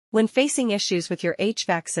When facing issues with your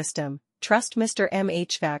HVAC system, trust Mr. M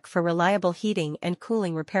HVAC for reliable heating and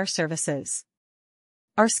cooling repair services.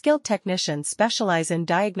 Our skilled technicians specialize in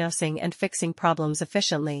diagnosing and fixing problems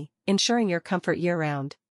efficiently, ensuring your comfort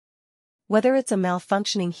year-round. Whether it's a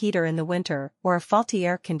malfunctioning heater in the winter or a faulty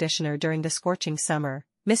air conditioner during the scorching summer,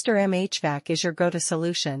 Mr. M HVAC is your go-to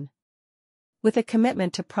solution. With a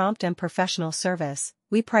commitment to prompt and professional service,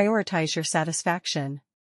 we prioritize your satisfaction.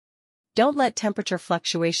 Don't let temperature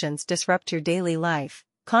fluctuations disrupt your daily life.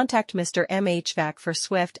 Contact Mr. M HVAC for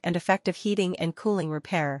swift and effective heating and cooling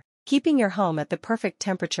repair, keeping your home at the perfect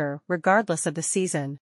temperature regardless of the season.